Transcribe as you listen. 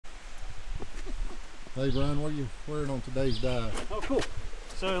Hey Brian, what are you wearing on today's dive? Oh, cool.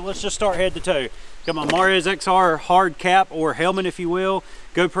 So let's just start head to toe. Got my Mares XR hard cap or helmet, if you will.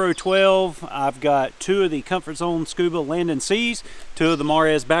 GoPro 12. I've got 2 of the Comfort Zone Scuba Land and Seas, 2 of the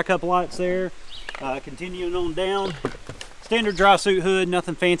Mares backup lights there. Continuing on down, standard Drysuit hood,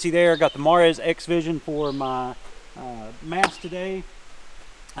 nothing fancy there. Got the Mares X Vision for my mask today.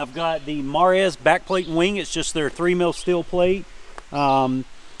 I've got the Mares backplate and wing. It's just their 3mm steel plate.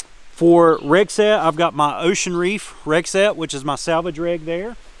 For rig set, I've got my Ocean Reef rig set, which is my salvage rig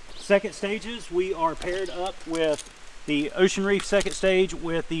there. Second stages, we are paired up with the Ocean Reef second stage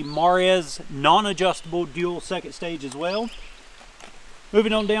with the Mares non-adjustable dual second stage as well.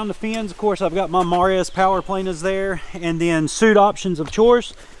 Moving on down the fins, of course, I've got my Mares power planas there, and then suit options of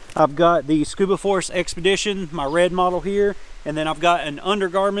choice. I've got the Scuba Force Expedition, my red model here, and then I've got an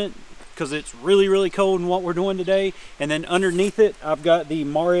undergarment because it's really cold in what we're doing today, and then underneath it I've got the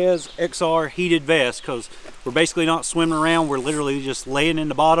Mares XR heated vest because we're basically not swimming around, we're literally just laying in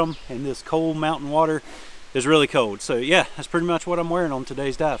the bottom, and this cold mountain water is really cold. So yeah, that's pretty much what I'm wearing on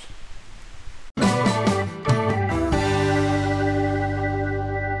today's dive.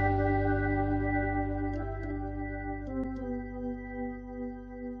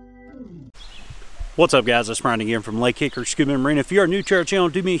 What's up guys, it's Brian again from Lake Hickory Scuba and Marine. If you are new to our channel,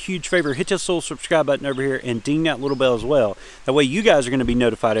 do me a huge favor, hit this little subscribe button over here and ding that little bell as well. That way you guys are going to be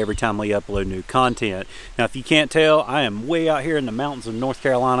notified every time we upload new content. Now if you can't tell, I am way out here in the mountains of North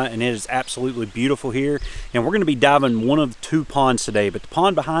Carolina and it is absolutely beautiful here. And we're going to be diving one of 2 ponds today, but the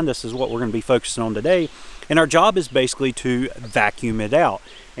pond behind us is what we're going to be focusing on today. And our job is basically to vacuum it out.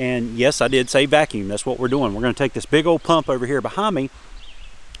 And yes, I did say vacuum, that's what we're doing. We're going to take this big old pump over here behind me,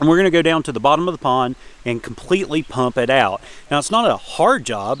 and we're going to go down to the bottom of the pond and completely pump it out. Now it's not a hard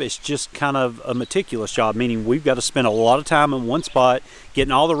job, it's just kind of a meticulous job, meaning we've got to spend a lot of time in one spot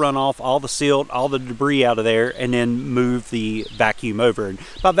getting all the runoff, all the silt, all the debris out of there, and then move the vacuum over. And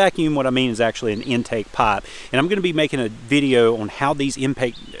by vacuum, what I mean is actually an intake pipe. And I'm going to be making a video on how these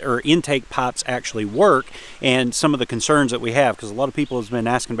intake pipes actually work and some of the concerns that we have, because a lot of people have been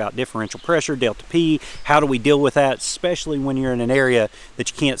asking about differential pressure, delta P, how do we deal with that, especially when you're in an area that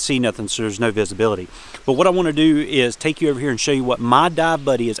you can't see nothing, so there's no visibility. But what I want to do is take you over here and show you what my dive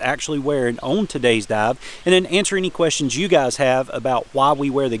buddy is actually wearing on today's dive, and then answer any questions you guys have about why we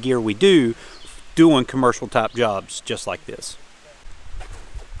wear the gear we do doing commercial type jobs just like this.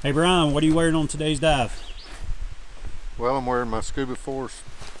 Hey Brian, what are you wearing on today's dive? Well, I'm wearing my Scuba Force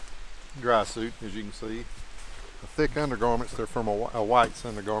dry suit, as you can see. The thick undergarments, they're from a white's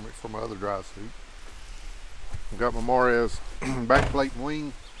undergarment for my other dry suit. I've got my Mares backplate and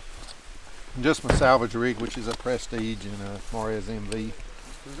wing, and just my salvage rig, which is a Prestige and a Mares MV.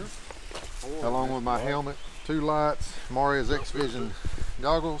 Along with my helmet, 2 lights, Mares X Vision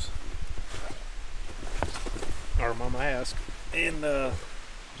goggles, or my mask, and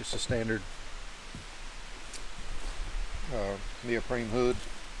just a standard neoprene hood,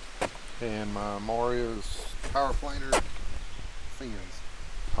 and my Mares power planer fins.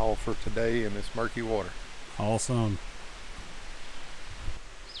 All for today in this murky water. Awesome.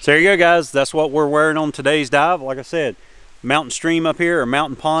 So there you go guys, that's what we're wearing on today's dive. Like I said, mountain stream up here, or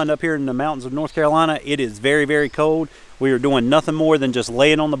mountain pond up here in the mountains of North Carolina. It is very cold. We are doing nothing more than just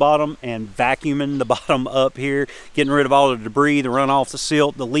laying on the bottom and vacuuming the bottom up here, getting rid of all the debris, the runoff, the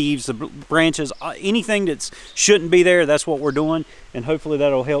silt, the leaves, the branches, anything that shouldn't be there. That's what we're doing, and hopefully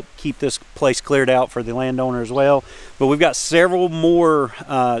that'll help keep this place cleared out for the landowner as well. But we've got several more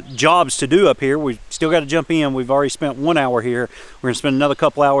jobs to do up here. We've still got to jump in. We've already spent 1 hour here. We're going to spend another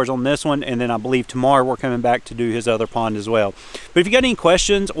couple hours on this one, and then I believe tomorrow we're coming back to do his other pond as well. But if you got any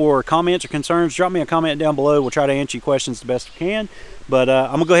questions or comments or concerns, drop me a comment down below. We'll try to answer your questions the best we can. But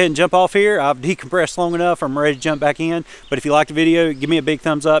I'm gonna go ahead and jump off here. I've decompressed long enough, I'm ready to jump back in. But if you liked the video, give me a big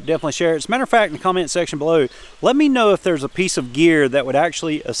thumbs up, definitely share it. As a matter of fact, in the comment section below, let me know if there's a piece of gear that would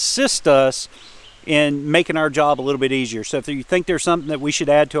actually assist us in making our job a little bit easier. So if you think there's something that we should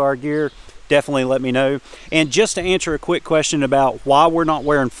add to our gear, definitely let me know. And just to answer a quick question about why we're not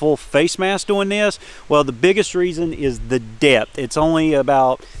wearing full face masks doing this, well, the biggest reason is the depth. It's only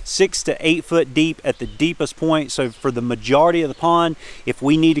about 6 to 8 foot deep at the deepest point. So for the majority of the pond, if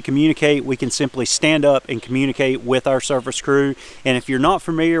we need to communicate, we can simply stand up and communicate with our surface crew. And if you're not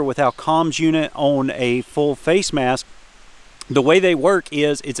familiar with how comms unit on a full face mask, the way they work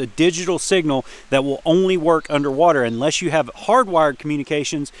is it's a digital signal that will only work underwater. Unless you have hardwired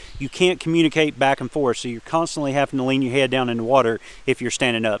communications, you can't communicate back and forth. So you're constantly having to lean your head down in the water if you're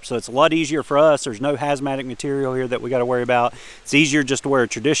standing up. So it's a lot easier for us. There's no hazmatic material here that we got to worry about. It's easier just to wear a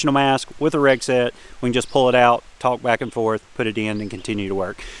traditional mask with a reg set. We can just pull it out, talk back and forth, put it in, and continue to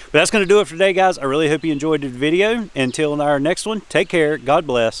work. But that's going to do it for today, guys. I really hope you enjoyed the video. Until our next one, take care, God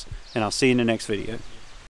bless, and I'll see you in the next video.